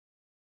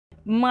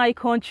My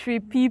country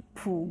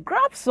people,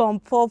 grab some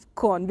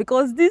popcorn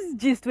because this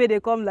gist where they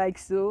come like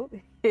so.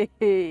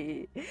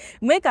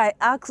 Make I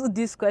ask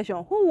this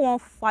question: who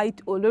won't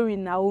fight Olori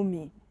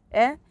Naomi?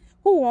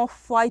 Who won't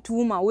fight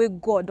woman where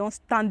God don't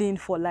stand in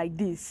for like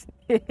this?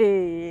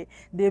 They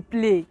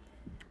play.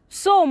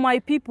 So my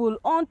people,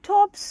 on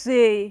top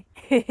say,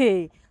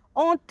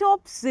 on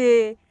top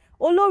say,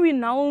 Olori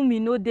Naomi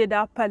no dey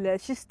that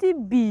palace. She still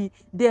be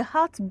the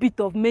heartbeat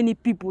of many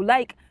people.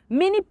 Like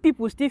many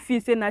people still feel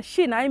say na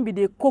she na im be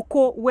the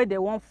koko where they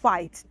won't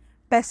fight.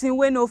 Person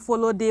wey no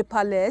follow the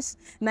palace,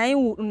 na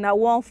im na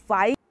wan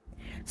fight.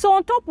 So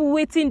on top of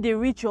waiting the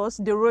rituals,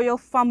 the royal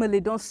family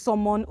don't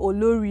summon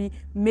Olori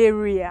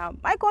Mariam.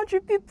 My country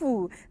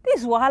people,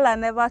 this wahala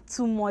never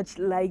too much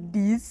like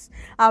this.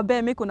 I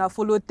bet make una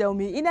follow tell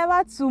me, it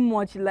never too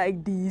much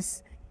like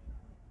this.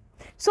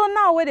 So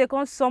now when they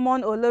come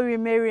summon Olori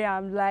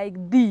Mariam like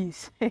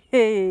this,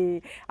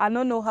 I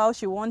don't know how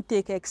she won't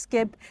take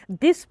escape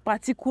this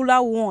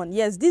particular one.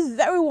 Yes, this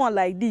very one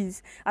like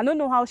this. I don't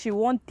know how she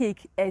won't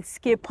take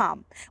escape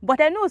him. But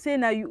I know say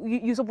now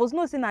you supposed to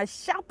know say na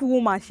sharp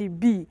woman she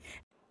be.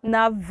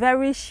 Na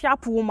very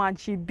sharp woman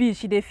she be.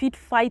 She dey fit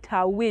fight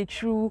her way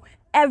through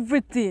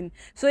everything.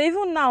 So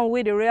even now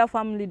where the royal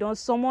family don't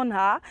summon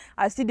her,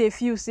 I still they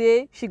feel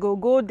say she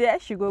go there,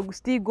 she go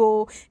still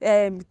go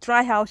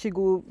try how she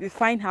go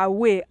find her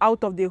way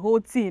out of the whole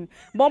thing.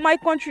 But my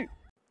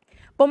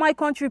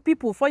country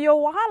people, for your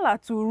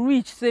wahala to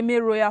reach say me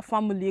royal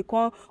family,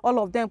 come all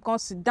of them come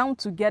sit down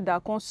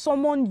together, come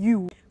summon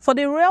you. For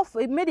the royal,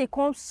 may they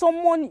come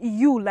summon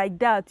you like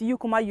that. You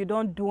come out, you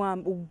don't do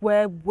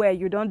where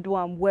you don't do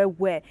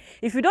where.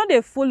 If you don't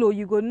they follow,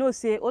 you go know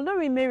say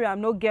Olori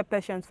Mariam no get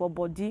patience for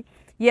body.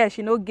 Yeah,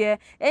 she no get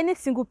any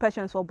single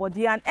patience for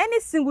body, and any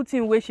single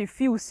thing where she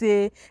feel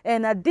say,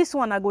 and this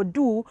one I go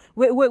do,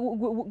 we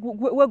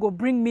go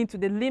bring me to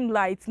the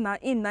limelight. Now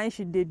in nine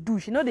she they do.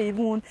 She know they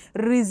even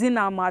reason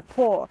am at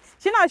all.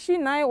 She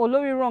nine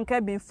Olori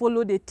Ronke been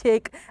follow they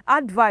take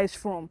advice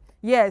from.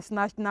 Yes,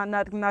 na she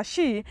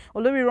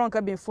Olori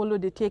Ronke been follow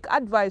they take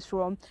advice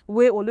from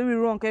where Olori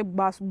Ronke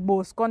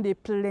boss con they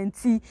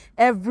plenty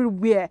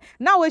everywhere.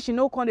 Now where she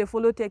no con they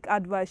follow take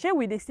advice. She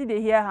we they see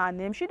they hear her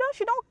name. She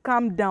don't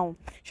calm down.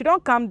 She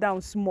don't calm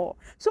down small.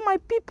 So my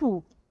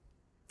people,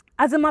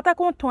 as the matter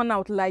can turn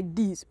out like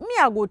this, me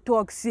I go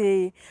talk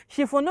say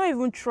she for not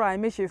even try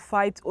make she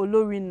fight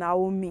Olori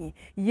Naomi.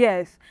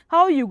 Yes,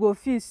 how you go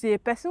feel say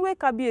person wey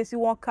Kabiyesi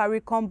won't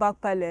carry come back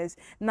palace,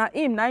 na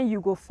him na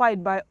you go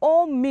fight by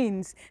all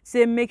means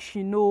say make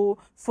she no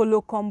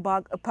follow come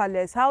back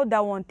palace. How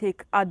that one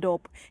take add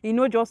up? You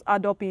know, just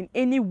add up in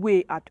any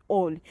way at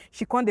all.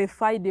 She can't dey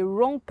fight the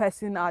wrong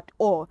person at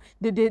all.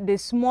 The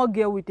small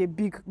girl with a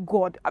big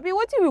God. I mean,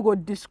 what if we go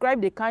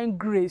describe the kind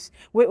grace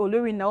where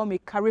Olori Naomi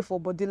carry for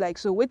body like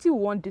so? What you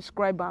want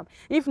describe am?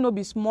 If no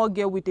be small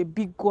girl with a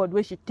big God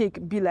where she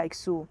take be like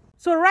so.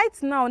 So right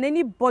now,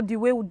 anybody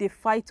where would they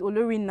fight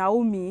Olori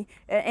Naomi,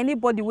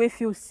 anybody where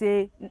feel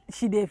say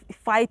she dey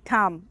fight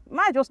am,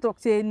 might just talk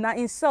say na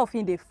himself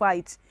in the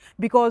fight.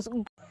 Because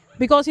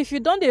if you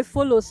don't they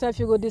follow self,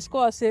 you go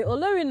discover say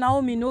Olori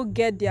Naomi no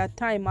get their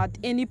time at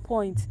any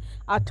point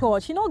at all.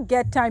 She don't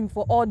get time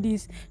for all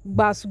these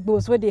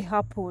gbas where they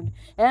happen.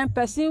 And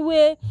person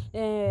where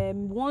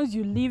once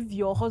you leave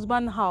your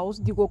husband's house,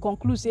 they go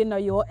conclude say na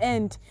your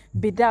end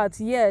be that.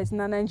 Yes,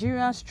 na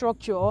Nigerian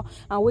structure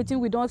and waiting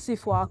we don't see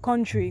for our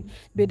country.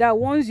 Be that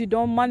once you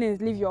don't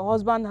manage leave your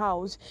husband's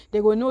house,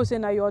 they go know say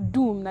na your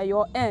doom, na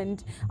your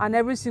end, and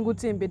every single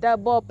thing be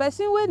that. But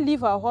person will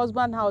leave her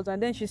husband's house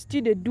and then she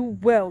still they do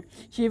well.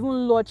 She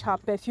even launched her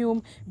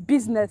perfume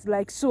business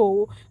like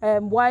so.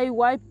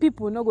 Why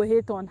people no go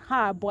hate on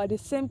her, but at the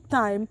same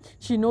time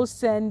she no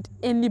send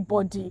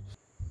anybody,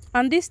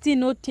 and this thing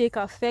no take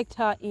affect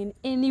her in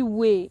any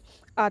way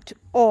at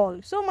all.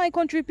 So my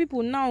country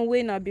people, now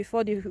when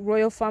before the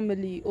royal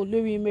family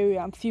Olori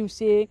Mariam feel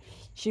say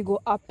she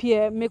go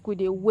appear, make we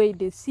dey wait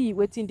they see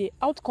wetin the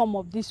outcome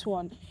of this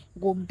one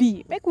go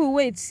be. Make we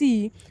wait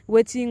see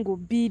wetin go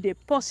be the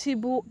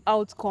possible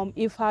outcome.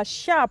 If her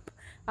sharp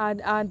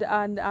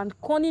and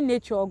cunning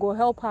nature go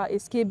help her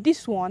escape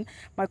this one,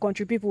 my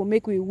country people,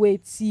 make we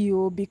wait see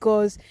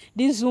because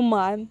this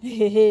woman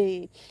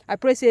I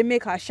pray say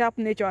make her sharp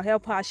nature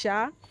help her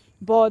sha.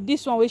 But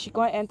this one where she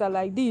can't enter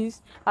like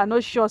this, I'm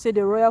not sure say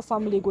the royal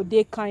family go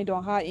dey kind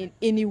on her in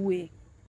any way.